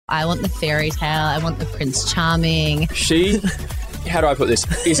I want the fairy tale. I want the Prince Charming. She, how do I put this,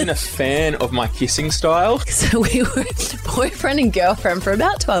 isn't a fan of my kissing style. So we were boyfriend and girlfriend for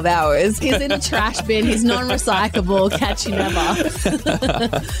about 12 hours. He's in a trash bin. He's non-recyclable. Catch you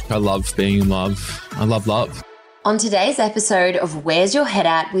never. I love being in love. I love love. On today's episode of Where's Your Head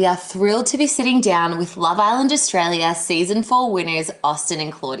At, we are thrilled to be sitting down with Love Island Australia Season 4 winners Austin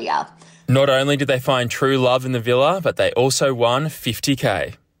and Claudia. Not only did they find true love in the villa, but they also won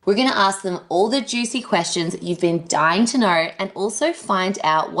 $50,000. We're going to ask them all the juicy questions you've been dying to know and also find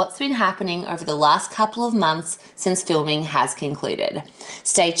out what's been happening over the last couple of months since filming has concluded.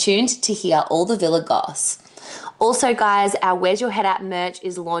 Stay tuned to hear all the villa goss. Also, guys, our Where's Your Head At merch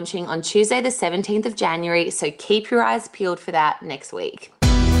is launching on Tuesday the 17th of January, so keep your eyes peeled for that next week.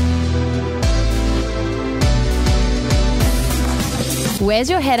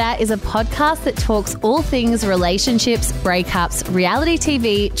 Where's Your Head At is a podcast that talks all things relationships, breakups, reality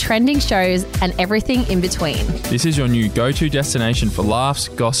TV, trending shows, and everything in between. This is your new go-to destination for laughs,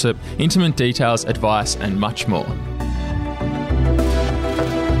 gossip, intimate details, advice, and much more.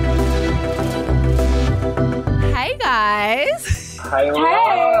 Hey, guys.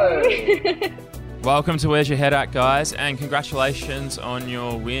 Hey. Welcome to Where's Your Head At, guys, and congratulations on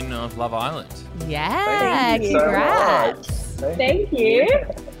your win of Love Island. Yeah, Thank you so congrats. much. Thank you.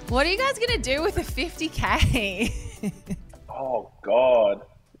 What are you guys going to do with the $50,000? Oh, God.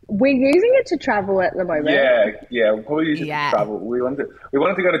 We're using it to travel at the moment. Yeah. We'll probably use it to travel. We wanted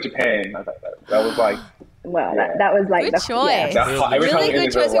to go to Japan. I think that was like... Well, that was like Good choice. Yeah. Every time Really we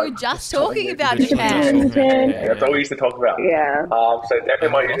good choice. We were just talking about Japan. Yeah, that's all we used to talk about. Yeah. So definitely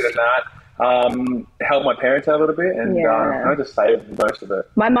might use it in that. Help my parents out a little bit and I just saved most of it.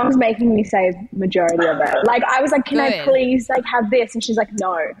 My mom's making me save majority of it. Like, I was like, can I please like have this? And she's like,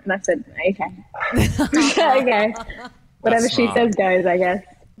 no. And I said, okay. Okay. Whatever she says goes, I guess.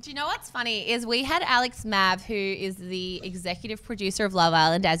 Do you know what's funny is we had Alex Mav, who is the executive producer of Love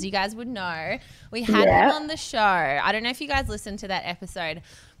Island, as you guys would know. We had him on the show. I don't know if you guys listened to that episode,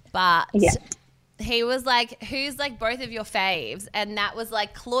 but he was like, who's like both of your faves? And Nat was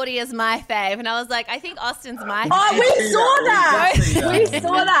like, Claudia's my fave. And I was like, I think Austin's my fave. Oh, we saw that. We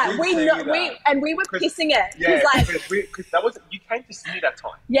saw that. We were kissing it. Yeah, because that was, you came to see me that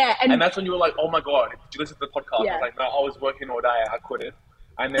time. Yeah. And that's when you were like, oh my God, did you listen to the podcast? Yeah. I was like, no, I was working all day. I couldn't.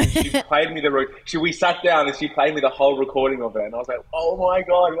 And then she played me we sat down and she played me the whole recording of it. And I was like, oh my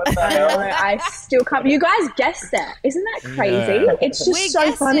God, what the hell? I still can't. You guys guessed that. Isn't that crazy? Yeah. It's just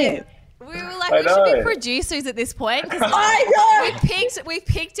so funny. It. We were like, we should be producers at this point. I know. We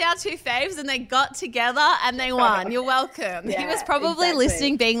picked our two faves and they got together and they won. You're welcome. Yeah, he was probably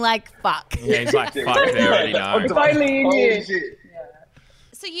listening being like, fuck. Yeah, he's like, fuck, they already know. If only you knew.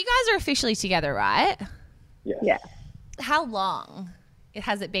 So you guys are officially together, right? Yeah. How long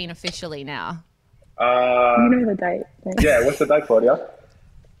has it been officially now? You know the date. Yeah, what's the date, Claudia?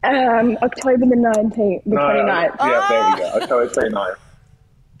 October the 19th, the 29th. Yeah, there we go. October 29th.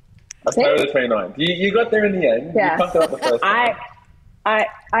 October the 29th. You got there in the end. Yeah. You pumped it up the first time. I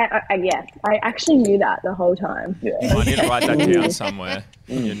actually knew that the whole time. Yeah. I need to write that down somewhere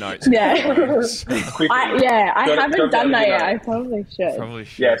in your notes. Yeah. I haven't done that yet. I probably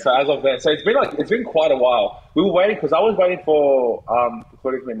should. Yeah, so as of then, so it's been quite a while. We were waiting, because I was waiting for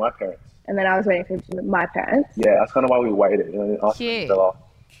Claudia to meet my parents. And then I was waiting for my parents. Yeah, that's kind of why we waited. Cute.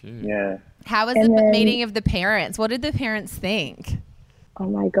 Yeah. How was the meeting of the parents? What did the parents think? Oh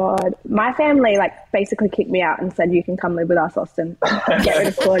my God. My family basically kicked me out and said, you can come live with us, Austin. Get rid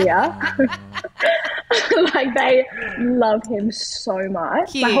of Claudia. They love him so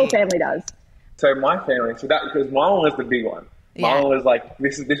much. Cute. My whole family does. So my family, because my one was the big one. My one was like,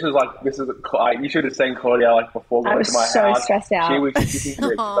 this is you should have seen Claudia before going to my house. I was so stressed out. She was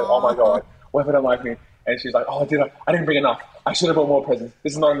like, oh my God, what if I don't like me? And she's like, oh, I didn't bring enough. I should have brought more presents.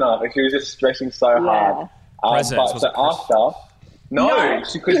 This is not enough. And she was just stressing so hard. Presents.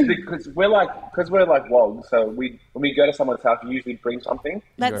 Because we're vlogs, so when we go to someone's house, we usually bring something.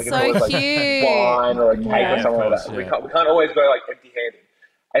 That's so cute. Wine or a cake or something like that. Yeah. We can't always go empty-handed.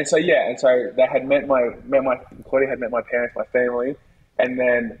 And so they had Claudia had met my parents, my family, and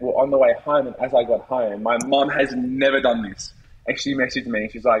then we're on the way home. And as I got home, my mum has never done this, and she messaged me.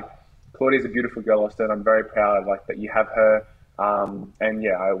 She's like, "Claudia's a beautiful girl, Austin. I'm very proud that you have her." And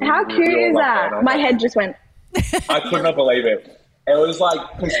yeah, how cute is that? My head just went. I could not believe it. It was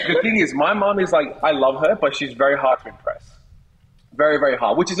cause the thing is, my mum is I love her, but she's very hard to impress. Very, very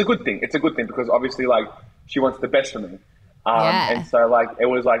hard, which is a good thing. It's a good thing because obviously, she wants the best for me. And so, it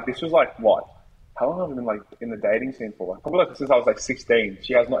was this was what? How long have I been in the dating scene for? Probably since I was 16.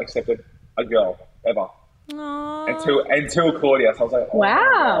 She has not accepted a girl ever. until Claudia. So I was like,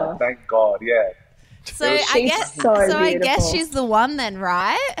 wow, thank God, yeah. So I guess she's the one then,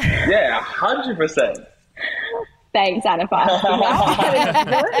 right? Yeah, 100%. Thanks, Anifa.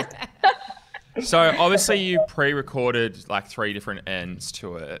 So obviously you pre-recorded like 3 different ends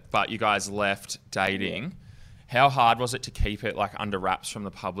to it, but you guys left dating. How hard was it to keep it like under wraps from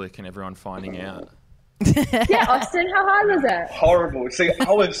the public and everyone finding out? Yeah, Austin, how hard was it? Horrible. See,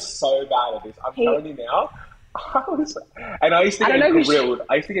 I was so bad at this. I'm telling you now. I used to get grilled.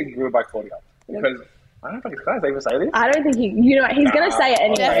 I used to get grilled by Claudia because I don't know if I can even say this. I don't think he's going to say it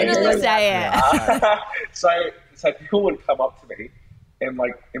anyway. Definitely say it. So people would come up to me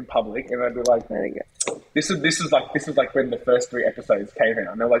in public and they'd be like, this is like when the first 3 episodes came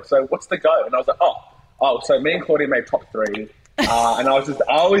out, and they're like, so what's the go? And I was like, oh, so me and Claudia made top 3. And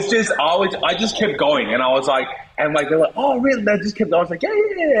I just kept going, and I was like, and like they're like, oh really? They just kept going. I was like, yeah.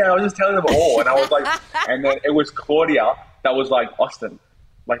 I was just telling them all, and I was like, and then it was Claudia that was like, Austin,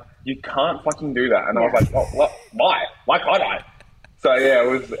 like you can't fucking do that, and I was like, oh, what? Why can't I? So yeah,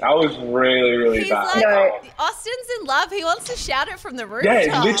 I was really, really bad. Like, Austin's in love. He wants to shout it from the rooftop.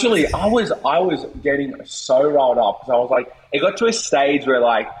 Yeah, literally, I was getting so riled up because I was like, it got to a stage where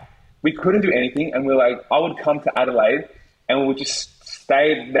like we couldn't do anything, and we're like, I would come to Adelaide. And we would just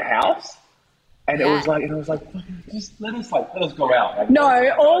stay in the house, and it was like, just let us go out.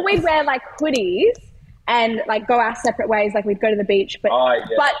 Like, or we'd wear like hoodies and like go our separate ways. Like we'd go to the beach, but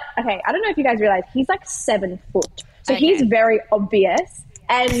okay, I don't know if you guys realize he's like 7 foot, so he's very obvious.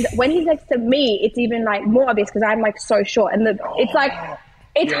 And when he's next to me, it's even like more obvious because I'm like so short, and it's like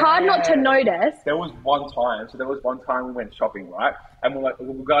it's hard not to notice. There was one time we went shopping, right, and we're like,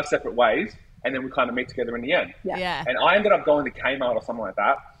 we'll go our separate ways. And then we kind of meet together in the end. Yeah. And I ended up going to Kmart or something like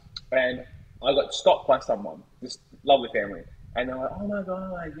that. And I got stopped by someone, this lovely family. And they're like, oh my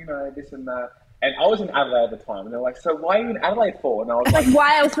God, like, this and that. And I was in Adelaide at the time. And they're like, so why are you in Adelaide for? And I was like,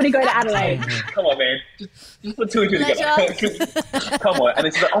 why else would he go to Adelaide? Come on, man. Just put 2 and 2 together. Come on. And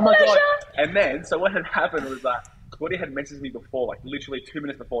it's like, oh my God. And then, so what had happened was that Claudia had messaged me before, like literally 2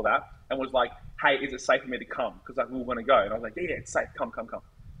 minutes before that, and was like, hey, is it safe for me to come? Because like, we were going to go. And I was like, yeah, it's safe. Come.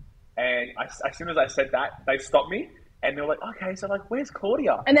 And as soon as I said that, they stopped me, and they were like, okay, so like, where's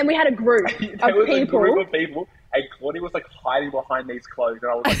Claudia? And then we had a group of people. A group of people, and Claudia was like hiding behind these clothes, and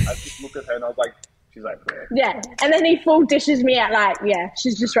I was like, I just looked at her, and I was like, she's like, there. Yeah, and then he full dishes me out like, yeah,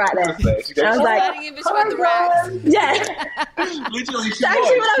 she's just right there. She goes, I was like, in between the racks. Yeah. Literally, That's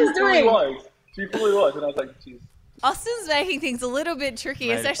actually what I was doing. She fully was, and I was like, jeez. Austin's making things a little bit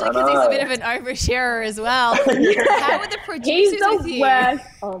tricky, especially because he's a bit of an oversharer as well. How were the producers with you? Worst.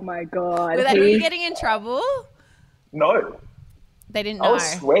 Oh my God. Were you getting in trouble? No. They didn't know. I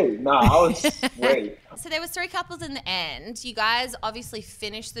was sweet. No, I was sweet. So there was 3 couples in the end. You guys obviously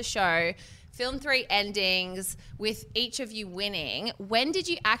finished the show, filmed 3 endings with each of you winning. When did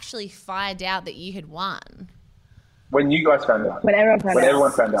you actually find out that you had won? When you guys found out. When everyone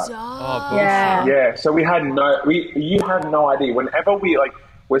found out. Oh, yeah. Yeah. So you had no idea.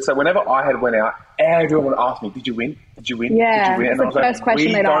 Whenever I had went out, everyone would ask me, "Did you win? Did you win? Yeah. Did you win?" And I was like,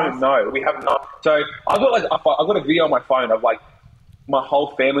 "We don't know. We have not." So I got a video on my phone of like my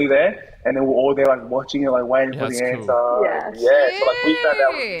whole family there, and then we're all there like watching it, like waiting for the answer. Cool. Yeah. So like we found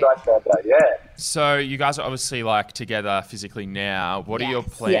out when you guys found out. Yeah. So you guys are obviously like together physically now. What are your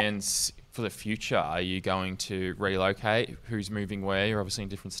plans? For the future, are you going to relocate? Who's moving where? You're obviously in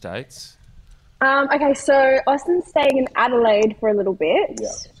different states. Okay, so Austin's staying in Adelaide for a little bit. Yeah,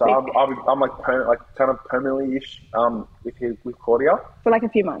 so I'm like kind of permanently-ish with Claudia for like a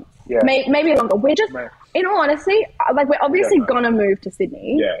few months. Yeah, maybe longer. We're just, in all honesty, like we're obviously gonna move to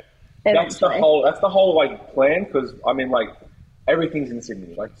Sydney. Yeah, that's the whole like plan, because I mean like everything's in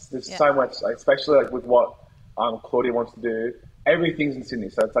Sydney. Like there's so much, especially like with what Claudia wants to do. Everything's in Sydney,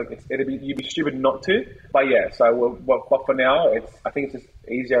 so it's like you'd be stupid not to. But yeah, so but for now, I think it's just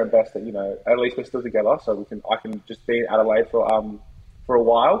easier and best that at least we're still together, so I can just be in Adelaide for a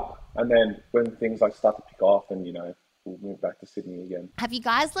while, and then when things like start to pick off, and we'll move back to Sydney again. Have you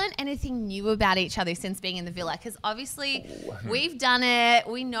guys learned anything new about each other since being in the villa? Because obviously we've done it.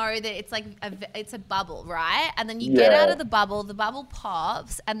 We know that it's like it's a bubble, right? And then you get out of the bubble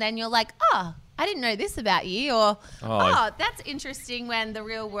pops, and then you're like, oh, I didn't know this about you, or that's interesting when the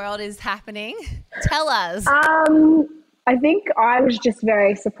real world is happening. Tell us. I think I was just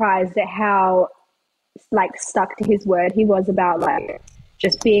very surprised at how like stuck to his word he was about like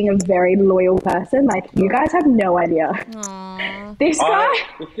just being a very loyal person. Like you guys have no idea. Aww. This guy,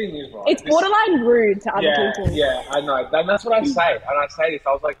 the thing is, right, it's borderline rude to other people. Yeah, I know. And that's what I say. And I say this,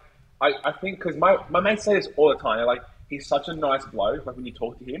 I was like, I think because my mates say this all the time. They're like, he's such a nice bloke. Like when you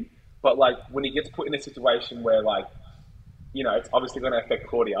talk to him, But like when he gets put in a situation where like, you know, it's obviously going to affect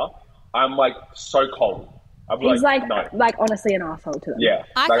Claudia, I'm like so cold. He's like honestly an asshole to them. Yeah.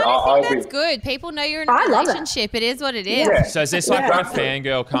 I kind of think that's good. People know you're in a relationship. It is what it is. Yeah. So is this like when a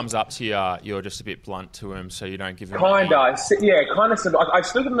fangirl comes up to you, you're just a bit blunt to him, so you don't give him kind of. I still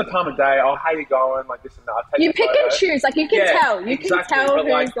give him the time of day. Oh, how you going? Like this and that. You pick and choose. Like you can tell. You can tell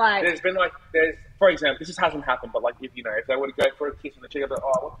who's like. For example, this just hasn't happened, but like if they were to go for a kiss on the cheek, I'd be like,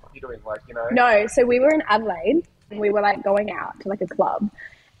 oh, what are you doing? Like, you know. No, so we were in Adelaide and we were like going out to like a club.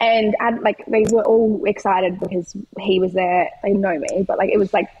 And like they were all excited because he was there. They know me, but like it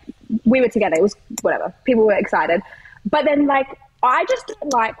was like we were together. It was whatever. People were excited, but then like I just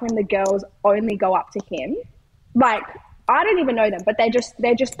don't like when the girls only go up to him. Like I don't even know them, but they just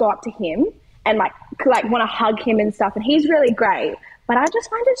go up to him and like want to hug him and stuff. And he's really great, but I just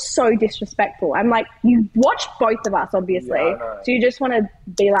find it so disrespectful. I'm like, you watch both of us, obviously, so you just want to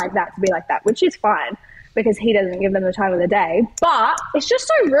be like that to be like that, which is fine. Because he doesn't give them the time of the day. But it's just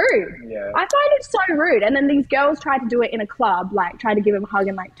so rude. Yeah. I find it so rude. And then these girls tried to do it in a club, like try to give him a hug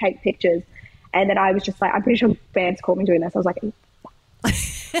and like take pictures. And then I was just like, I'm pretty sure fans caught me doing this. I was like...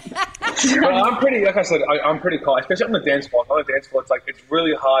 Well, I'm pretty, like I said, I'm pretty calm, especially on the dance floor. On the dance floor, it's like, it's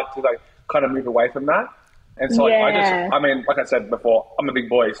really hard to like kind of move away from that. And so, like, like I said before, I'm a big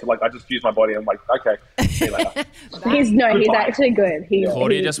boy, so like I just use my body. And I'm like, okay, see you later. He's actually good.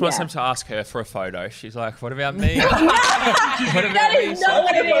 Claudia just wants him to ask her for a photo. She's like, what about me? What about that is not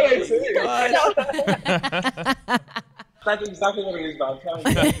what it is. That's exactly what it is, man. I'm telling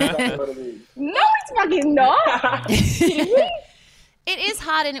you, that's exactly what it is. No, it's fucking not. It is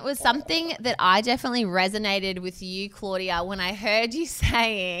hard, and it was something that I definitely resonated with you, Claudia, when I heard you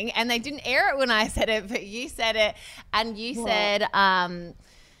saying, and they didn't air it when I said it, but you said it, and you said, I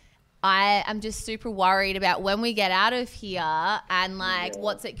am just super worried about when we get out of here and like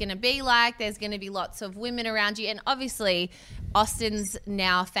what's it going to be like. There's going to be lots of women around you, and obviously Austin's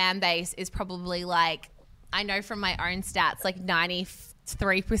now fan base is probably like, I know from my own stats, like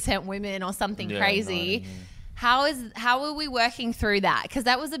 93% women or something crazy. How are we working through that? Because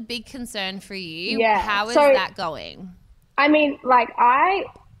that was a big concern for you. Yeah. How is that going? I mean, like I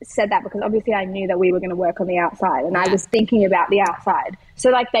said that because obviously I knew that we were going to work on the outside, and I was thinking about the outside.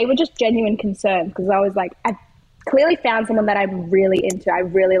 So like they were just genuine concerns because I was like, I clearly found someone that I'm really into. I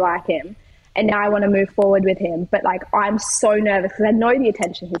really like him. And now I want to move forward with him. But like, I'm so nervous because I know the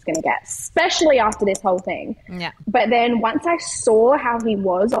attention he's going to get, especially after this whole thing. Yeah. But then once I saw how he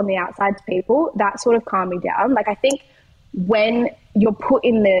was on the outside to people, that sort of calmed me down. Like, I think when you're put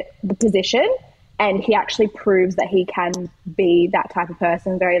in the position and he actually proves that he can be that type of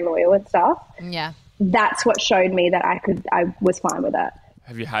person, very loyal and stuff. Yeah. That's what showed me that I was fine with it.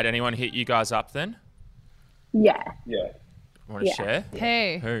 Have you had anyone hit you guys up then? Yeah. Yeah. Want to share?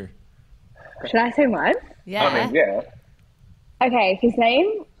 Who? Should I say mine? Yeah. I mean, yeah. Okay, his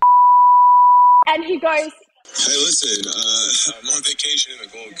name. And he goes, hey, listen, I'm on vacation in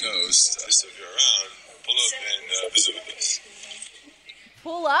the Gold Coast. So if you're around, pull up and visit with us.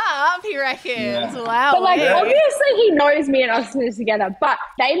 Pull up, he reckons. Yeah. Wow. But like, obviously he knows me and Austin is together, but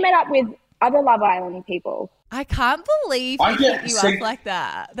they met up with other Love Island people. I can't believe he hit you up like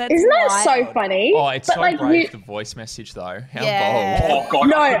that. Isn't that so funny? Oh, it's so brave, the voice message though. How bold. Oh, God,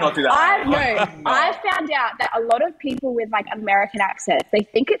 no, I could not do that. I found out that a lot of people with like American accents, they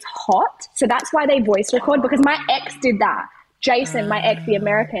think it's hot. So that's why they voice record, because my ex did that. Jason, my ex, the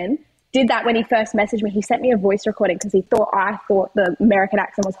American, did that when he first messaged me. He sent me a voice recording because I thought the American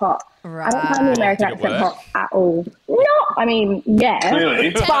accent was hot. Right. I don't find the American accent hot at all. No, I mean, yeah.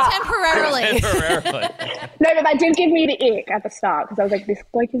 Clearly. Temporarily. No, but that did give me the ick at the start because I was like, this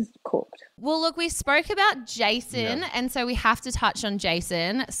bloke is cooked. Well, look, we spoke about Jason, and so we have to touch on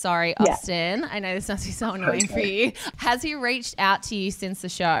Jason. Sorry, Austin. I know this must be so annoying for you. Has he reached out to you since the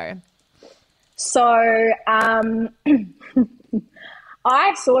show? So,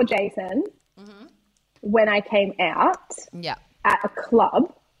 I saw Jason when I came out at a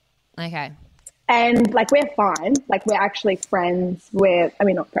club. Okay. And, like, we're fine. Like, we're actually friends.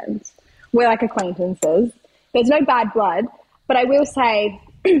 Not friends. We're, like, acquaintances. There's no bad blood. But I will say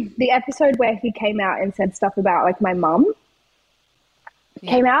the episode where he came out and said stuff about, like, my mum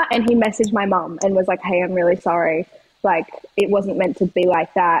came out and he messaged my mum and was like, hey, I'm really sorry. Like, it wasn't meant to be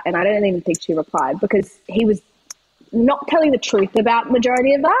like that. And I don't even think she replied because he was not telling the truth about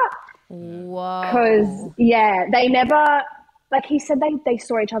majority of that. Whoa. Because, they never... Like, he said they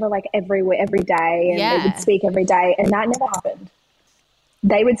saw each other, like, every day and they would speak every day, and that never happened.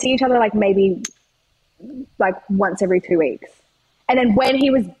 They would see each other, like, maybe, like, once every 2 weeks. And then when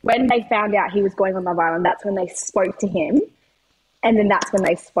they found out he was going on Love Island, that's when they spoke to him. And then that's when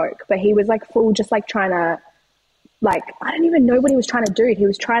they spoke. But he was like full, just like trying to, like, I don't even know what he was trying to do. He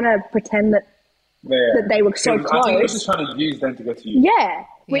was trying to pretend that they were so close. I think he was just trying to use them to get to you. Yeah,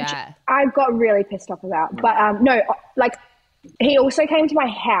 which I got really pissed off about. But no, like, he also came to my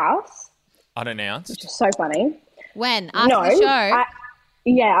house. Unannounced. Which is so funny. When? After the show?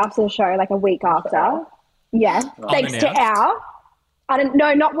 After the show, like a week after. Yeah, thanks to not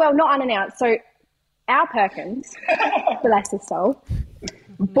unannounced. So Al Perkins, bless his soul,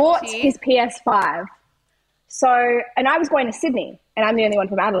 bought his PS5. So, and I was going to Sydney, and I'm the only one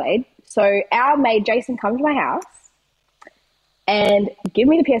from Adelaide. So Al made Jason come to my house and give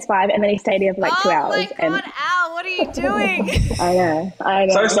me the PS5, and then he stayed here for like 2 hours. Oh my God, Al, what are you doing? I know.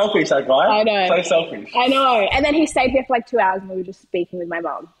 So selfish, that guy. I know. So selfish. I know. And then he stayed here for like 2 hours, and we were just speaking with my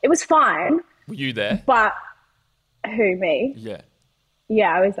mum. It was fine. Were you there? But who, me? Yeah.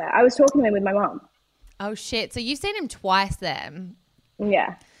 Yeah, I was there. I was talking to him with my mum. Oh, shit. So you've seen him twice then?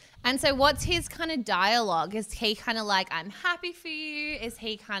 Yeah. And so what's his kind of dialogue? Is he kind of like, I'm happy for you? Is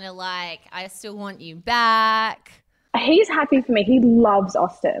he kind of like, I still want you back? He's happy for me. He loves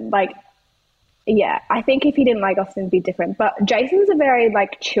Austin. Like, yeah, I think if he didn't like Austin, it'd be different. But Jason's a very,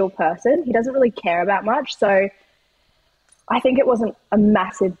 like, chill person. He doesn't really care about much. So I think it wasn't a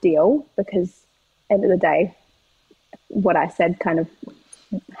massive deal because, end of the day, what I said kind of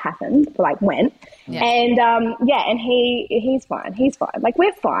happened, like went. Yeah. And and he's fine. He's fine. Like,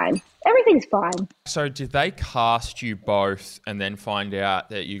 we're fine. Everything's fine. So did they cast you both and then find out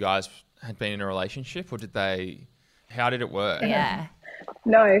that you guys had been in a relationship, or how did it work? Yeah.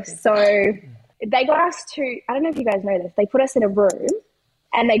 No, so they got us to, I don't know if you guys know this, they put us in a room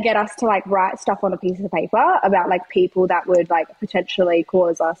and they get us to like write stuff on a piece of paper about like people that would like potentially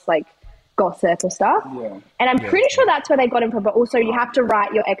cause us like gossip or stuff. Yeah. And I'm pretty sure that's where they got him from, but also you have to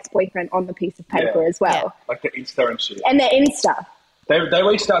write your ex-boyfriend on the piece of paper as well. Yeah. Like the Insta and shit. And their Insta. They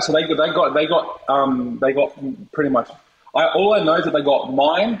reached out, so they got pretty much, all I know is that they got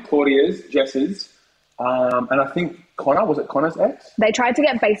mine, Claudia's, Jess's, and I think was it Connor's ex? They tried to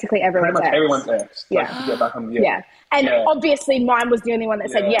get basically everyone's ex. Pretty much everyone's ex. Yeah. Like, to get back on, yeah. And obviously mine was the only one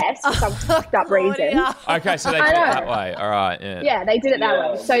that said yes for some fucked up reason. Okay, so they did it that way. All right, yeah. Yeah, they did it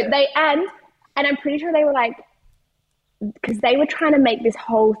that way. So they, and I'm pretty sure they were like, because they were trying to make this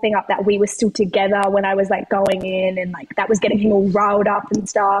whole thing up that we were still together when I was like going in, and like that was getting him all riled up and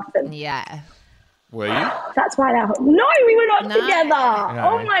stuff. And yeah. Were you? That's why no, we were not together. No.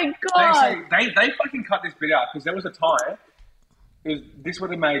 Oh my God. They fucking cut this bit out because there was a time, this would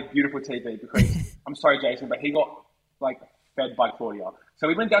have made beautiful TV because, I'm sorry Jason, but he got like fed by Claudia. So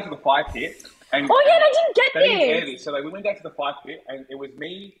we went down to the fire pit. And, I didn't get they didn't air this. So like, we went down to the fire pit and it was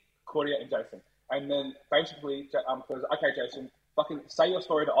me, Claudia and Jason. And then basically, okay Jason, fucking say your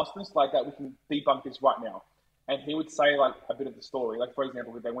story to Austin so like that we can debunk this right now. And he would say like a bit of the story. Like for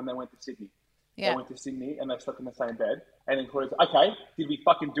example, when they went to Sydney. Yeah. They went to Sydney and they slept in the same bed. And then Claudia's like, okay, did we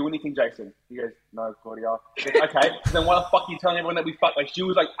fucking do anything, Jason? He goes, no, Claudia. He goes, okay, so then why the fuck are you telling everyone that we fucked? Like, she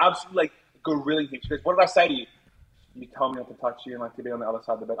was like absolutely like grilling him. She goes, what did I say to you? You told me not to touch you and like to be on the other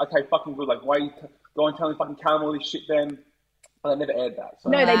side of the bed. Okay, fucking good. Like, why are you going telling fucking Callum all this shit then? But they never aired that. So.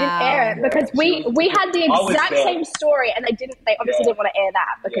 No, they didn't air it because we had the exact same story and they obviously didn't want to air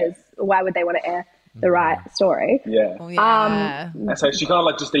that because why would they want to air the right story? Yeah. Oh, yeah. And so she kind of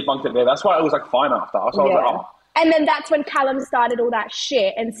like just debunked it there. That's why it was like fine after. So I was like, oh. And then that's when Callum started all that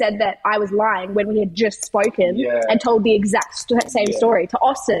shit and said that I was lying when we had just spoken and told the exact same story to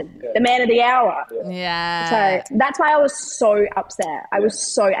Austin, the man of the hour. Yeah. So that's why I was so upset. I was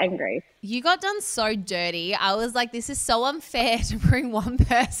so angry. You got done so dirty. I was like, this is so unfair to bring one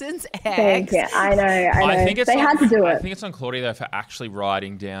person's ex. Thank you. I know. I think they had to do it. I think it's on Claudia, though, for actually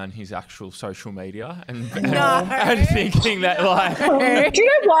writing down his actual social media and thinking that, like... Do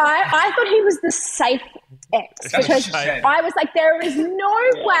you know why? I thought he was the safe ex. Because I was like, there is no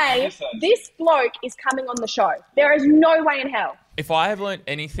way this bloke is coming on the show. There is no way in hell. If I have learned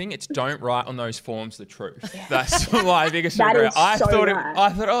anything, it's don't write on those forms the truth. That's my biggest that regret. Is I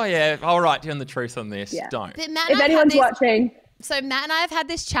thought, oh yeah, I'll write down the truth on this. Yeah. Don't. If anyone's watching... So Matt and I have had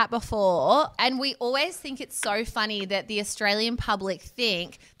this chat before, and we always think it's so funny that the Australian public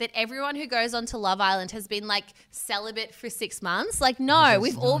think that everyone who goes on to Love Island has been like celibate for 6 months. Like, no,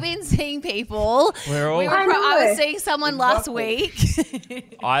 we've all been seeing people. I was seeing someone last week.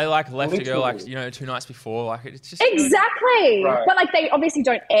 I like left a girl 2 nights before. Like, it's just exactly. Right. But like they obviously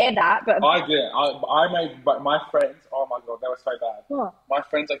don't air that. But I did. I made my friends. Oh my God, they were so bad. What? My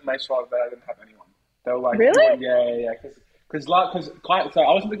friends like made sure that I didn't have anyone. They were like, really? Yeah. Because so I was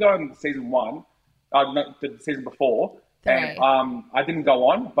going to go on season 1, the season before, and I didn't go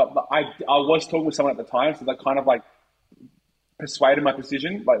on, but I was talking with someone at the time, so they kind of like persuaded my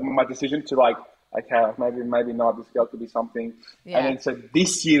decision to like, okay, maybe not, this girl could be something. Yeah. And then so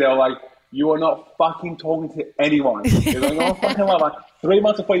this year they were like, you are not fucking talking to anyone. You're like, fucking like 3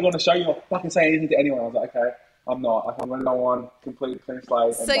 months before you go on the show, you're not fucking saying anything to anyone. I was like, okay, I'm not. I'm no one, complete clean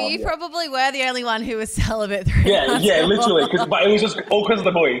slate. So you probably were the only one who was celibate 3 months Yeah, literally. But it was just all because of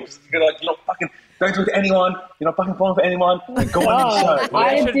the boys. Like, you're not fucking, don't talk to anyone. You're not fucking falling for anyone. Like, go on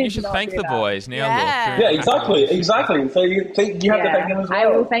the show. You should thank the boys now. Yeah, exactly. So you have to thank them as well. I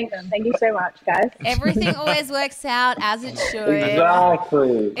will thank them. Thank you so much, guys. Everything always works out as it should.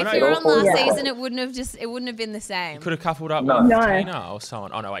 Exactly. If you were on last season, it wouldn't have been the same. You could have coupled up with Tina or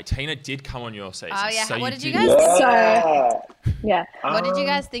someone. Oh no, wait, Tina did come on your season. Oh yeah. So what did you guys think? Yeah. What did you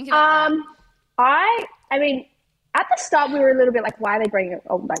guys think about that? I mean, at the start we were a little bit like, why are they bringing it?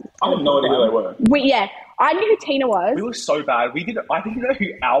 I had no idea who they were. I knew who Tina was. We were so bad. I didn't know who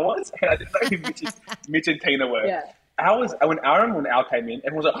Al was, and I didn't know who Mitch and Tina were. Yeah. When Al came in,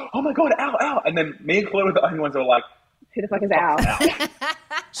 everyone was like, oh my God, Al. And then me and Chloe were the only ones that were like, who the fuck is Al?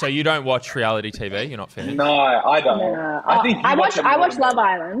 So you don't watch reality TV? You're not finished? No, I don't. I watch Love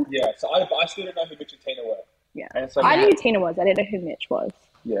Island. Yeah, so I still don't know who Mitch and Tina were. Yeah. And so, I knew who Tina was. I didn't know who Mitch was.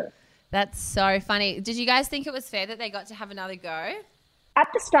 Yeah. That's so funny. Did you guys think it was fair that they got to have another go? At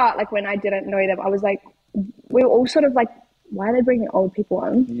the start, like when I didn't know them, I was like, we were all sort of like, why are they bringing old people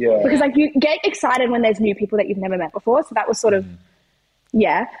on? Yeah. Because like you get excited when there's new people that you've never met before. So that was sort of,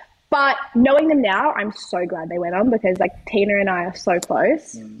 yeah. But knowing them now, I'm so glad they went on because like Tina and I are so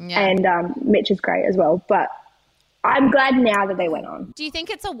close and Mitch is great as well. But I'm glad now that they went on. Do you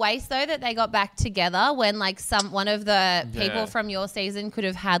think it's a waste though that they got back together when like one of the people from your season could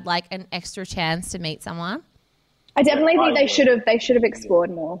have had like an extra chance to meet someone? I definitely think they should have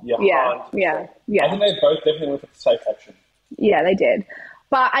explored more. Yeah. I think they both definitely went for the safe option. Yeah, they did.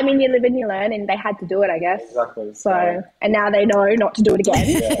 But, I mean, you live and you learn, and they had to do it, I guess. Exactly. So, and now they know not to do it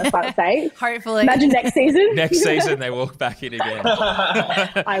again, that's what I say. Hopefully. Imagine next season. Next season, they walk back in again.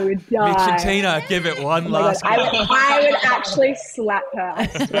 I would die. Mitch and Tina, give it one last go. I would actually slap her, I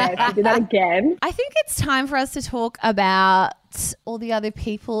swear, if you did that again. I think it's time for us to talk about all the other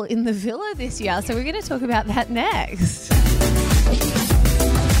people in the villa this year. So we're going to talk about that next.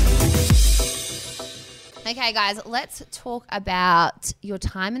 Okay, guys, let's talk about your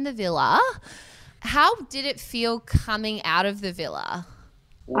time in the villa. How did it feel coming out of the villa?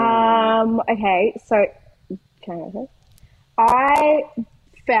 Okay, so I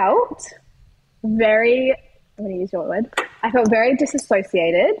felt very, I'm going to use your word. I felt very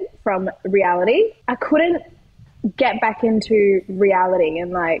disassociated from reality. I couldn't get back into reality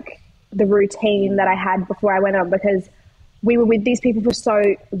and like the routine that I had before I went on because we were with these people for so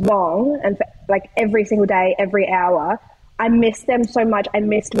long and for, like every single day, every hour. I missed them so much. I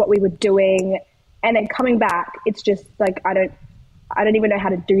missed what we were doing. And then coming back, it's just like, I don't even know how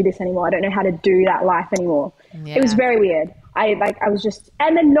to do this anymore. I don't know how to do that life anymore. Yeah. It was very weird. I was just,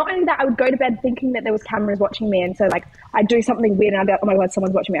 and then not only that, I would go to bed thinking that there was cameras watching me. And so like, I'd do something weird and I'd be like, oh my God,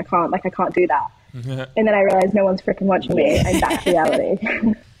 someone's watching me. I can't do that. And then I realized no one's freaking watching me and that's reality.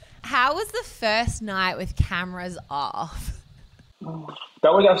 How was the first night with cameras off?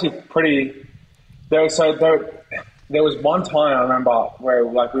 That was actually pretty. There was one time I remember where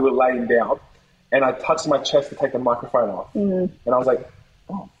like we were laying down, and I touched my chest to take the microphone off, and I was like,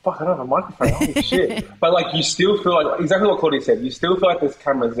 "Oh fuck, I don't have a microphone! Holy shit!" But like you still feel like exactly what Claudia said. You still feel like there's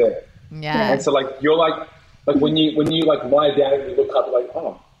cameras there, And so like you're like when you like lie down and you look up, like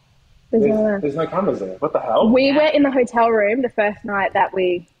there's no cameras there. What the hell? We were in the hotel room the first night that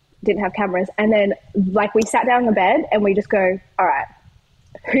we didn't have cameras, and then like we sat down in the bed and we just go, all right,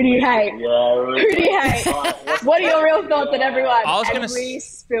 who do you hate? Who do you hate? What are your real thoughts on everyone? We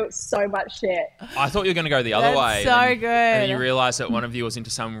spilt so much shit. I thought you were going to go the other way. So good. And then you realised that one of you was into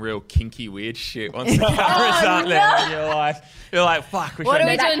some real kinky weird shit once the cameras aren't there. And you're like, fuck. What are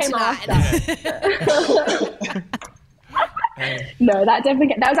we doing tonight? No, that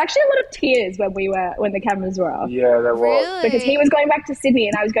was actually a lot of tears when the cameras were off. Yeah, there was. Really? Because he was going back to Sydney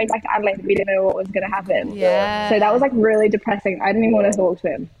and I was going back to Adelaide and we didn't know what was going to happen. Yeah. So that was like really depressing. I didn't even want to talk to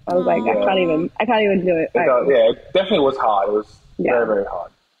him. I was like, I can't even do it. It definitely was hard. It was very, very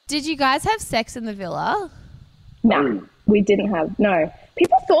hard. Did you guys have sex in the villa? No, we didn't have. No.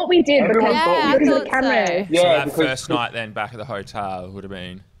 People thought we did because of the cameras. So. Yeah, so that first night then back at the hotel would have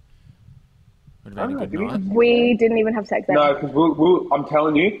been a good night. We didn't even have sex then. No, because I'm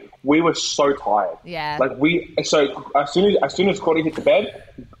telling you, we were so tired. Yeah. Like so as soon as Claudia hit the bed,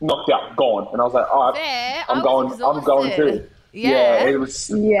 knocked out, gone. And I was like, all right, I'm going too. Yeah. It was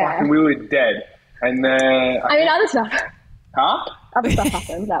fucking, we were dead. And then other stuff. Huh? Other stuff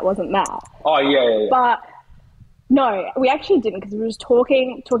happened. That wasn't that. Oh yeah. But No, we actually didn't because we were just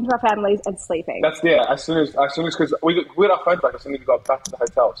talking to our families and sleeping. As soon as because we had our phones back as soon as we got back to the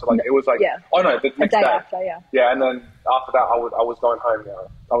hotel. So like it was like the next day after, and then after that I was going home.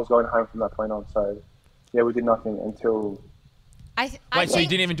 I was going home from that point on. So yeah, we did nothing until. So you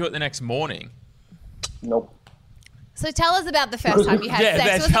didn't even do it the next morning? Nope. So tell us about the first time you had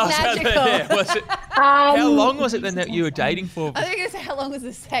sex. Was it magical? How long was it then that you were dating for? I was going to say, how long was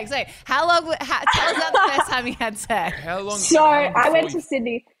the sex? Wait, tell us about the first time you had sex. How long? So I went to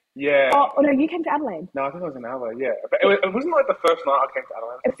Sydney. Yeah. Oh, no, you came to Adelaide. No, I think I was in Adelaide, yeah. But it wasn't like the first night I came to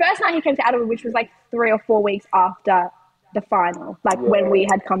Adelaide. The first night he came to Adelaide, which was like 3 or 4 weeks after the final, when we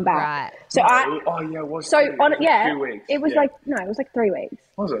had come back. Right. So it was. So on 2 weeks. It was it was like 3 weeks.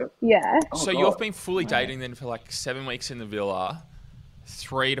 Was it? Yeah. So you've been fully dating then for like 7 weeks in the villa,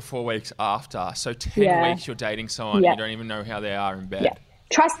 3 to 4 weeks after. So 10 weeks you're dating someone you don't even know how they are in bed. Yeah.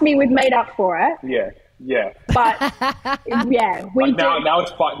 Trust me, we've made up for it. Yeah. But we now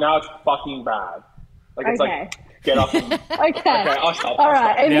it's fucking bad. Like it's like get up. And, okay. I'll stop. All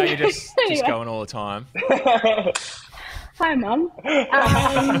right. Now you're just going all the time. Hi, Mum.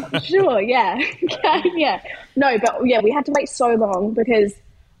 Sure, yeah. Yeah. No, but yeah, we had to wait so long because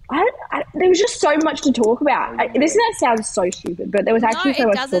there was just so much to talk about. This sounds so stupid, but there was actually so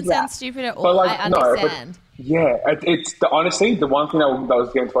much to talk about. No, it doesn't sound stupid at all. I understand. It's honestly the one thing that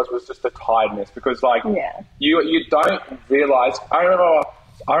was getting to us was just the tiredness because you don't realize. I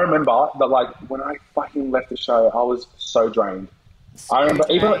remember that like when I fucking left the show, I was so drained. I remember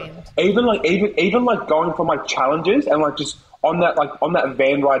even going for my challenges and like just on that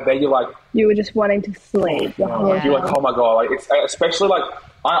van ride there, you were just wanting to sleep. You're like, oh my god, like it's especially like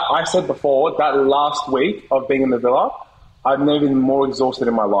I said before that last week of being in the villa, I've never been more exhausted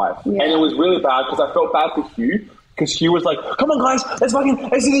in my life, and it was really bad because I felt bad for Hugh because Hugh was like, come on guys, let's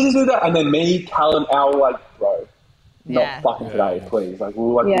do that, and then me, Cal, and Al were like, bro. Not fucking today, please. Like we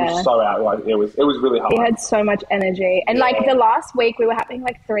were so out. Like it was really hard. We had so much energy, and like the last week, we were having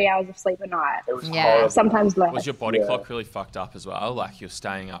like 3 hours of sleep a night. It was horrible. Sometimes less. Was your body clock really fucked up as well? Like you're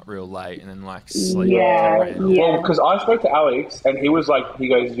staying up real late and then like sleeping. Well, because I spoke to Alex, and he was like, he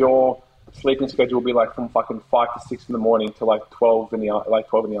goes, your sleeping schedule will be like from fucking 5 to 6 in the morning to like 12 in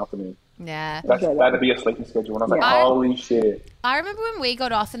the afternoon. Yeah. That'd be a sleeping schedule. And I was like, holy shit. I remember when we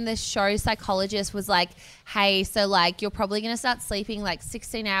got off and the show psychologist was like, hey, so like you're probably going to start sleeping like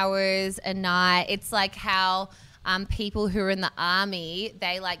 16 hours a night. It's like how people who are in the army,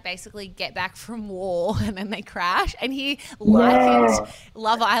 they like basically get back from war and then they crash. And he likened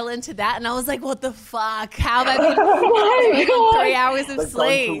Love Island to that. And I was like, what the fuck? How have I been 3 hours of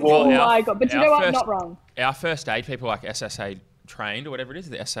sleep? Oh my God. But you know what? I'm not wrong. Our first aid people like SSA trained or whatever it is,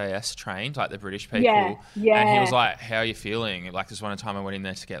 the SAS trained, like the British people. Yeah. And he was like, how are you feeling? Like this one time I went in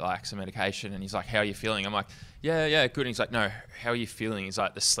there to get like some medication and he's like, how are you feeling? I'm like, yeah, good. And he's like, no, how are you feeling? He's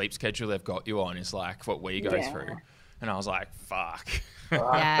like, the sleep schedule they've got you on is like what we go through. And I was like, fuck. See,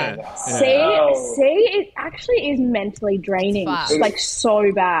 it actually is mentally draining. It's like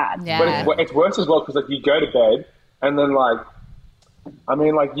so bad. Yeah. But it's worse as well because like you go to bed and then like, I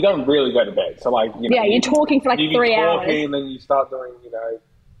mean, like, you don't really go to bed. So, like, you know. Yeah, you're talking for like 3 hours. And then you start doing, you know.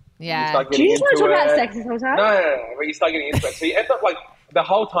 Yeah. Do you just want to talk about sex this whole time? No. But you start getting into it. So you end up, like, the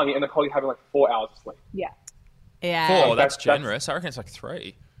whole time you end up probably having like 4 hours of sleep. Yeah. Yeah. 4, that's generous. I reckon it's like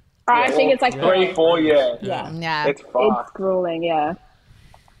 3. I think it's like 3, 4, Yeah. It's fine. It's grueling, yeah.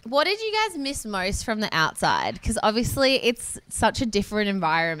 What did you guys miss most from the outside? Because obviously it's such a different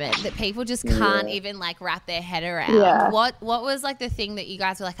environment that people just can't even like wrap their head around. Yeah. What was like the thing that you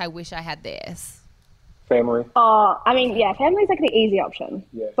guys were like, I wish I had this? Family. I mean, yeah, family's like the easy option.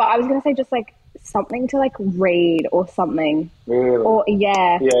 Yeah. But I was going to say just like something to like read or something. Really? Or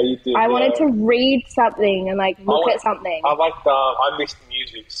Yeah, you did. I wanted to read something and like look at something. I missed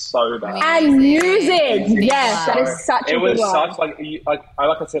music so bad. And music! Yes, that is such a good one. It was such like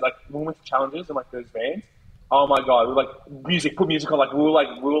I said, like when we went to challenges and like those bands, oh my god, we were like put music on, like we were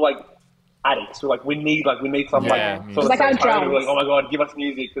like addicts. We need some sort of like our drugs. We were like, oh my god, give us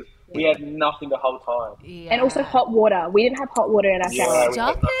music because we had nothing the whole time. Yeah. And also hot water. We didn't have hot water in our shower.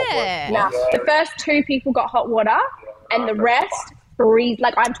 Stop it. Nah. The first 2 people got hot water and the rest freeze.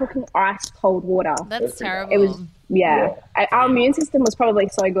 Like I'm talking ice cold water. That's terrible. It was our immune system was probably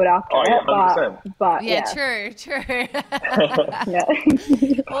so good after it, but true. Yeah.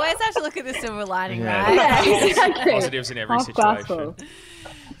 Always have to look at the silver lining, right? Yeah, exactly. Positives in every situation.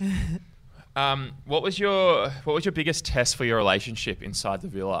 What was your biggest test for your relationship inside the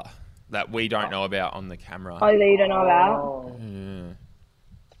villa that we don't know about on the camera? Oh, that you don't know about?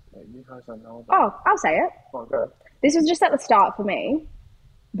 You guys don't know about. Oh, I'll say it. Okay. This was just at the start for me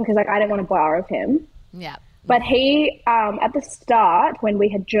because like I didn't want to borrow of him. Yeah. But he, at the start, when we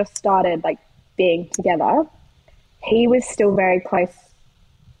had just started like being together, he was still very close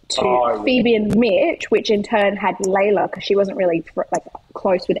to Phoebe and Mitch, which in turn had Layla, because she wasn't really like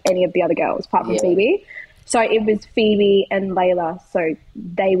close with any of the other girls apart from Phoebe. So it was Phoebe and Layla, so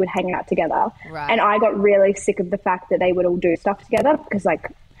they would hang out together. Right. And I got really sick of the fact that they would all do stuff together, because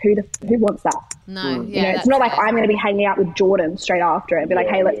like who wants that? No, you know, it's not like I'm going to be hanging out with Jordan straight after it and be like,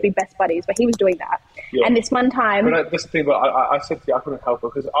 hey, let's be best buddies. But he was doing that. Yeah. And this one time, but this thing, but I said to you, I couldn't help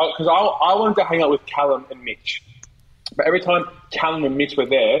it because I wanted to hang out with Callum and Mitch, but every time Callum and Mitch were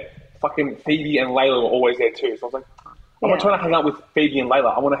there, fucking Phoebe and Layla were always there too. So I was like, I'm not trying to hang out with Phoebe and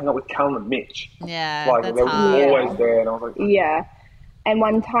Layla. I want to hang out with Callum and Mitch. Yeah, like that's they were hard. always there, and I was like, yeah. And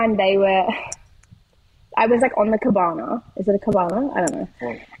one time I was like on the cabana. Is it a cabana? I don't know.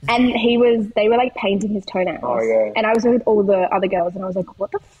 Oh. And they were like painting his toenails. Oh, yeah. And I was with all the other girls and I was like,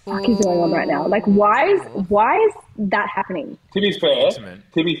 what the fuck is going on right now? Like, why is that happening? To be fair,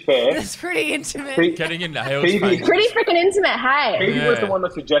 it's pretty intimate. Getting your nails Phoebe, painted. Pretty freaking intimate, hey. Phoebe was the one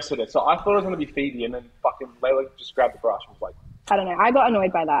that suggested it. So I thought it was going to be Phoebe, and then fucking Layla just grabbed the brush and was like, I don't know. I got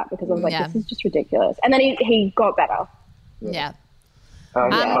annoyed by that because I was like, this is just ridiculous. And then he got better. Yeah.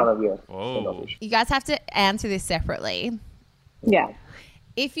 You guys have to answer this separately. Yeah.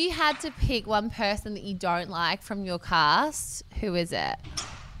 If you had to pick one person that you don't like from your cast, who is it?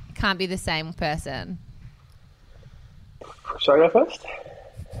 It can't be the same person. Shall I go first?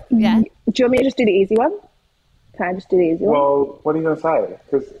 Yeah. Do you want me to just do the easy one? Can I just do the easy one? Well, what are you going to say?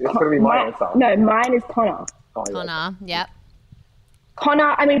 Because it's going to be my answer. No, mine is Connor. Oh, yeah. Connor, yep.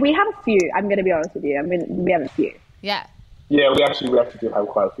 Connor, I mean, we have a few. I'm going to be honest with you. I mean, we have a few. Yeah. Yeah, we actually do have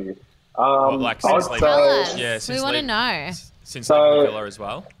quite a few. Since tell us. Yeah, we want to know. Since leaving the villa as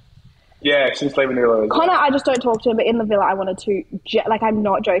well. Yeah, since leaving the villa. Connor, I just don't talk to him, but in the villa, I wanted to. I'm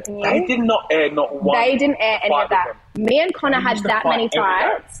not joking you. They did not air not one. They didn't air any of that. Me and Connor had that many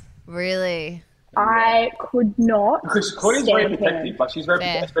fights. Really? I could not. Because Courtney's very protective. Like she's very,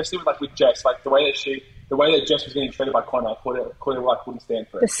 especially with Jess. Like the way that Jess was getting treated by Connor, Courtney like wouldn't stand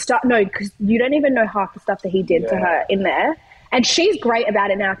for it. No, because you don't even know half the stuff that he did to her in there. And she's great about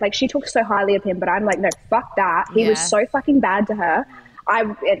it now. Like, she talks so highly of him, but I'm like, no, fuck that. He was so fucking bad to her.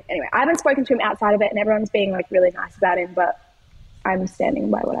 Anyway, I haven't spoken to him outside of it, and everyone's being, like, really nice about him, but I'm standing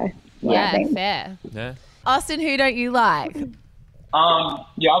by what I think. Fair. Yeah. Austin, who don't you like? Yeah,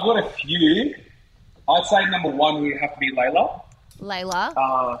 I've got a few. I'd say number one would have to be Layla.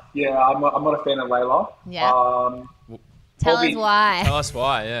 Layla? Yeah, I'm not a fan of Layla. Yeah. Tell us why. Tell us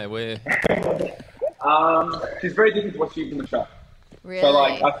why, yeah. She's very different to what she is in the show. Really? So,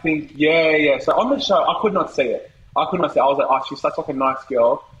 like, I think, yeah. So, on the show, I could not see it. I was like, oh, she's such, like, a nice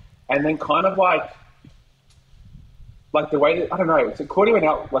girl. And then kind of, like the way that, I don't know, so Courtney went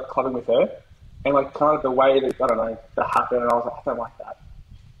out, like, clubbing with her. And, like, kind of the way that, I don't know, that happened. And I was like, I don't like that.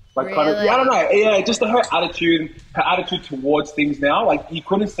 Like, really? kind of, I don't know. Yeah, just her attitude towards things now. Like, you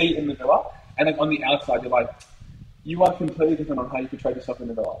couldn't see it in the villa. And then on the outside, you're like, you are completely different on how you portray yourself in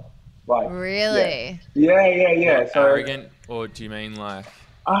the villa. Like, really? Yeah. So arrogant, or do you mean like?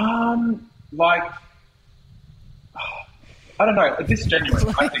 Like, I don't know. This is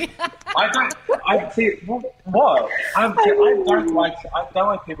genuine. I think I see. What? I don't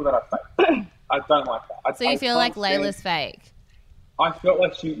like people that are fake. I don't like that. So you feel like Layla's fake? I felt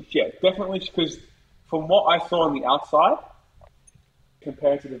like definitely, because from what I saw on the outside,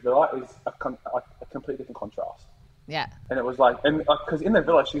 compared to the villa, is a completely different contrast. Yeah. And it was like, because in the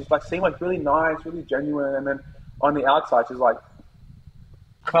villa, she's like, seemed like really nice, really genuine. And then on the outside, she's like,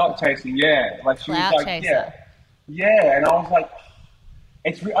 clout chasing, yeah. Like, she was like, chaser. Yeah. And I was like,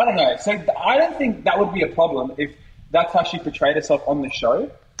 I don't know. So I don't think that would be a problem if that's how she portrayed herself on the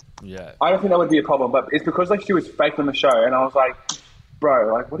show. Yeah. I don't think that would be a problem. But it's because, like, she was fake on the show. And I was like,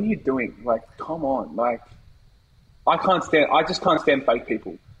 bro, like, what are you doing? Like, come on. Like, I just can't stand fake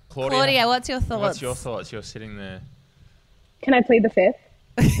people. Claudia, what's your thoughts? What's your thoughts? You're sitting there. Can I plead the fifth?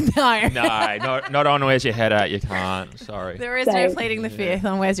 No. No, not on Where's Your Head At. You can't. Sorry. There is no pleading the fifth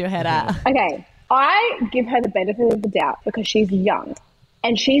on Where's Your Head At. Okay. I give her the benefit of the doubt because she's young.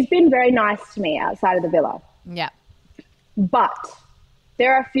 And she's been very nice to me outside of the villa. Yeah. But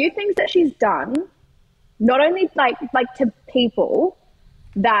there are a few things that she's done, not only like to people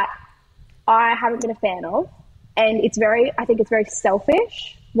that I haven't been a fan of. And I think it's very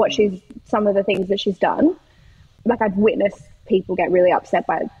selfish some of the things that she's done. Like, I've witnessed people get really upset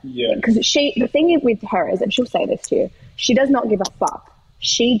by it. Yeah. Because the thing with her is, and she'll say this to you, she does not give a fuck.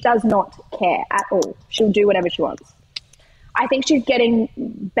 She does not care at all. She'll do whatever she wants. I think she's getting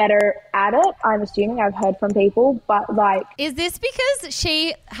better at it, I'm assuming. I've heard from people, but like... Is this because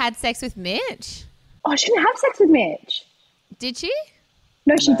she had sex with Mitch? Oh, she didn't have sex with Mitch. Did she?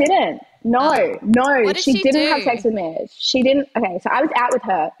 No, she didn't. No. What did she didn't do? have sex with Mitch. She didn't. Okay, so I was out with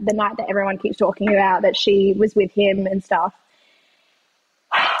her the night that everyone keeps talking about that she was with him and stuff.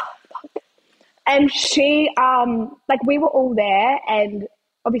 And she, like, we were all there, and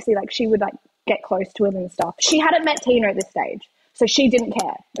obviously, like, she would, like, get close to him and stuff. She hadn't met Tina at this stage, so she didn't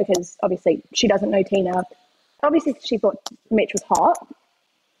care because, obviously, she doesn't know Tina. Obviously, she thought Mitch was hot.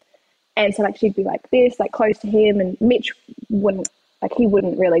 And so, like, she'd be like this, like, close to him, and Mitch wouldn't, like, he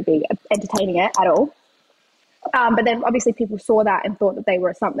wouldn't really be entertaining it at all. But then, obviously, people saw that and thought that they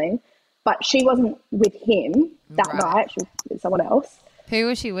were something. But she wasn't with him that night. She was with someone else. Who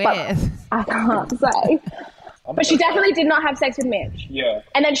was she with? I can't say. But she definitely did not have sex with Mitch. Yeah.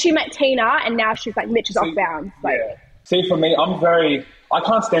 And then she met Tina, and now she's like, Mitch is off bounds. Like, yeah. See, for me, I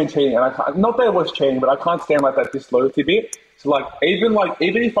can't stand cheating. And not that it was cheating, but I can't stand, like, that disloyalty bit. So, like, even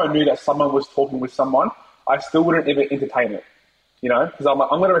if I knew that someone was talking with someone, I still wouldn't even entertain it. You know? Because I'm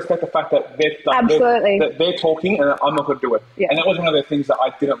going to respect the fact that they're talking, and I'm not going to do it. Yeah. And that was one of the things that I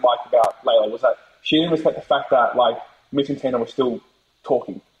didn't like about Layla, was that she didn't respect the fact that, like, Mitch and Tina were still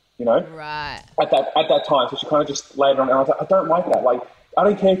talking, you know? Right. At that time. So she kind of just laid it on, and I was like, I don't like that. Like, I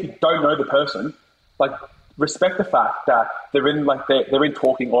don't care if you don't know the person. Like, respect the fact that they're in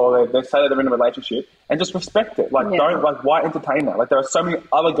talking, or they say that they're in a relationship, and just respect it. Like, don't, like, why entertain that? Like, there are so many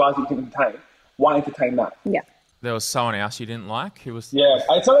other guys you can entertain. Why entertain that? Yeah. There was someone else you didn't like? Who was? Yeah,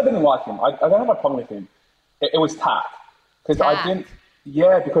 it's not that I didn't like him. I don't have a problem with him. It was tact. Because I didn't,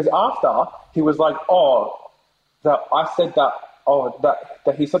 because after he was like, that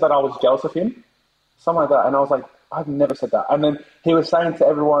he said that I was jealous of him. Something like that. And I was like, I've never said that. And then he was saying to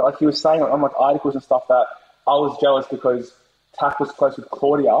everyone, like, he was saying on, like, articles and stuff that I was jealous because Tack was close with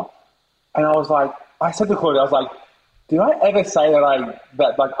Claudia. And I was like, I said to Claudia, I was like, did I ever say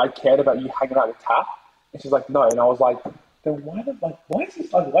that I cared about you hanging out with Tack? And she's like, no. And I was like, then why is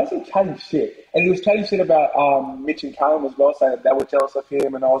he chatting shit? And he was chatting shit about Mitch and Callum as well, saying that they were jealous of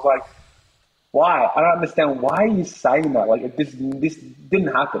him. And I was like, why? I don't understand. Why are you saying that? Like, this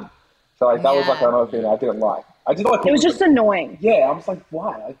didn't happen. So, like, that was, like, another thing I didn't like. I just like it was just annoying. Yeah, I was like,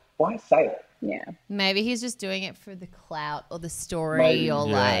 why? Like, why say it? Yeah. Maybe he's just doing it for the clout or the story, or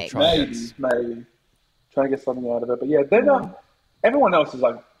maybe trying to get something out of it. But yeah, they're not. Everyone else is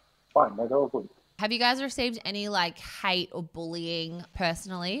like fine. Like, they're all good. Have you guys received any, like, hate or bullying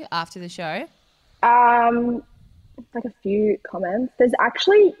personally after the show? Like a few comments. There's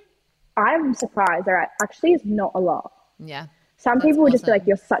actually, I'm surprised there actually is not a lot. Yeah. Some people would just be like,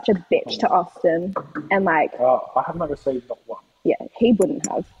 you're such a bitch to Austin. And, like, I have not received not one. Yeah, he wouldn't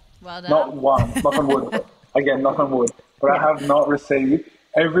have. Well done. Not one. Knock on wood. Again, knock on wood. But I have not received.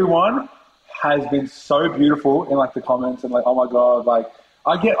 Everyone has been so beautiful in, like, the comments, and, like, oh my God, like,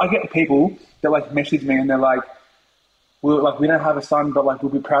 I get people that, like, message me and they're like, we don't have a son, but, like,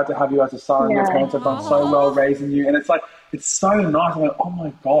 we'll be proud to have you as a son. Yeah. Your parents have done so well raising you. And it's like, it's so nice. I'm like, oh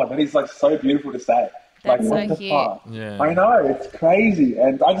my God, that is, like, so beautiful to say. That's like, so what the cute. fuck? Yeah. I know, it's crazy.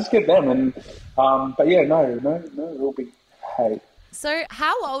 And I just get them. And, but yeah, no, it'll be hate. So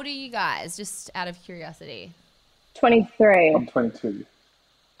how old are you guys, just out of curiosity? 23. I'm 22.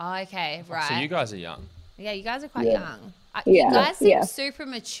 Oh, okay, right. So you guys are young. Yeah, you guys are quite young. Yeah. You guys seem super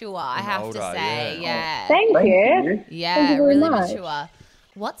mature, I have older, to say. Yeah. Thank you. Yeah, Thank you very really much. mature.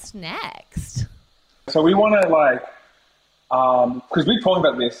 What's next? So we want to, like, because we talked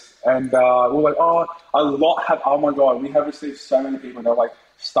about this, and we're like, oh my God, we have received so many people that are like,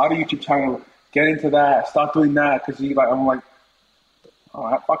 start a YouTube channel, get into that, start doing that, because I'm like, all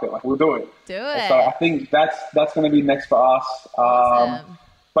right, fuck it, like, we'll do it. Do it. And so I think that's going to be next for us. Awesome.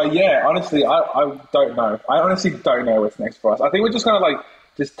 But yeah, honestly, I don't know. I honestly don't know what's next for us. I think we're just going to, like,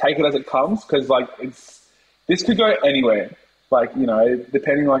 just take it as it comes, because, like, this could go anywhere. Like, you know,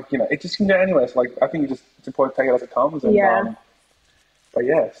 depending, like, you know, it just can go anywhere. So, like, I think it's important to take it as it comes. And, but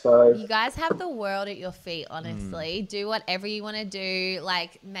yeah, so you guys have the world at your feet, honestly. Do whatever you want to do.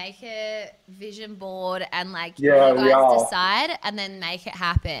 Like, make a vision board and, like, you guys decide and then make it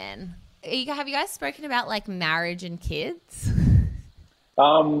happen. Have you guys spoken about, like, marriage and kids?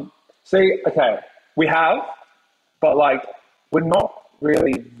 Okay, we have, but, like, we're not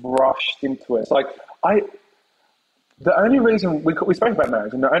really rushed into it. So, like, the only reason we spoke about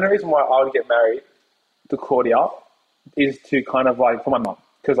marriage, and the only reason why I would get married to Claudia is to kind of, like, for my mum,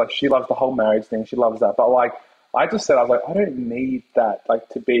 because, like, she loves the whole marriage thing. She loves that. But, like, I just said, I was like, I don't need that, like,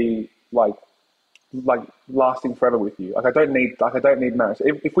 to be like lasting forever with you. Like, I don't need marriage.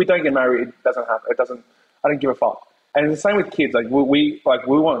 If we don't get married, it doesn't happen. I don't give a fuck. And it's the same with kids. Like, we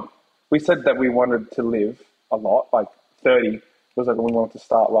said that we wanted to live a lot, like 30, was like, we wanted to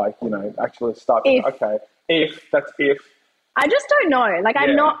start like, you know, actually start. Okay, if. I just don't know. Like, I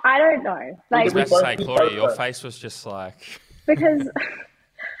don't know. Like, I was about to say, Claudia, your face was just like... Because,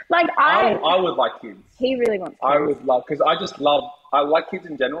 like, I would like kids. He really wants kids. I would love, because I like kids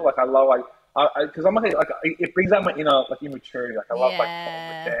in general. Like, I love, like, because I'm like, it brings out my inner, like, immaturity. Like, I love, like, playing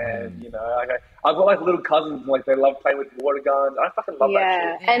with them, you know. Like, I've got, like, little cousins, and, like, they love playing with water guns. I fucking love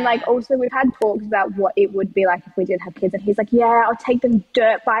that shit. And, like, also, we've had talks about what it would be like if we did have kids. And he's like, yeah, I'll take them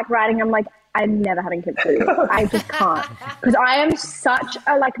dirt bike riding. I'm like, I'm never having kids with you. I just can't. Because I am such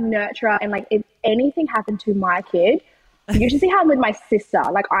a, like, nurturer. And, like, if anything happened to my kid, you should see how I'm with my sister.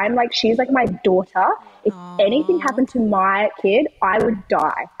 Like, I'm like, she's like my daughter. If anything happened to my kid, I would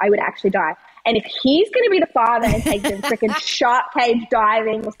die. I would actually die. And if he's going to be the father and take them freaking shark cage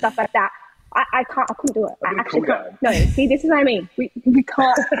diving or stuff like that, I couldn't do it. I actually can't. No, see, this is what I mean. We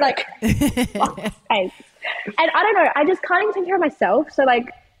can't, like, and I don't know. I just can't even take care of myself. So, like,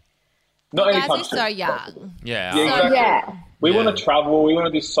 not you guys are so young. Yeah. Exactly. Yeah. We want to travel. We want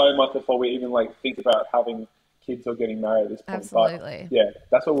to do so much before we even, like, think about having kids or getting married at this point. Absolutely. But, yeah,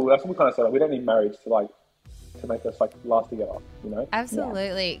 that's what we kind of said. Like, we don't need marriage to, like, to make us, like, last together, you know?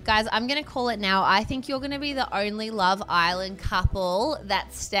 Absolutely. Yeah. Guys, I'm going to call it now. I think you're going to be the only Love Island couple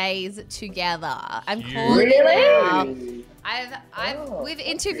that stays together. I'm calling it now. We've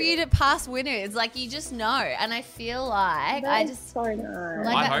interviewed past winners. Like, you just know. And I feel like I just so nice.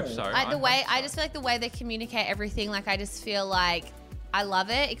 Like, I hope so. I just feel like the way they communicate everything, like, I just feel like I love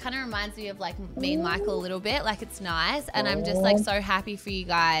it. It kind of reminds me of, like, me and Michael a little bit. Like, it's nice. And I'm just, like, so happy for you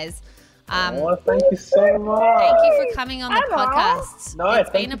guys. Thank you so much. Thank you for coming on the podcast. No, it's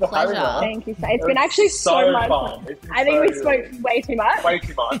been a pleasure. Thank you. It's been actually so much fun. I think we spoke way too much. Way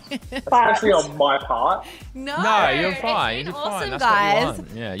too much. Especially on my part. No, you're fine. You're awesome, fine. That's guys. what you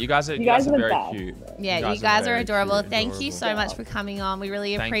want. Yeah, you guys are very cute. Yeah, you guys are adorable. Thank you so much for coming on. We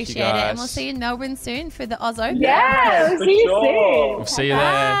really appreciate it. And we'll see you in Melbourne soon for the Oz Open. Yeah, we'll see you soon. We'll see you there.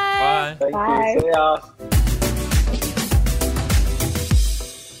 Bye. Thank you. See ya.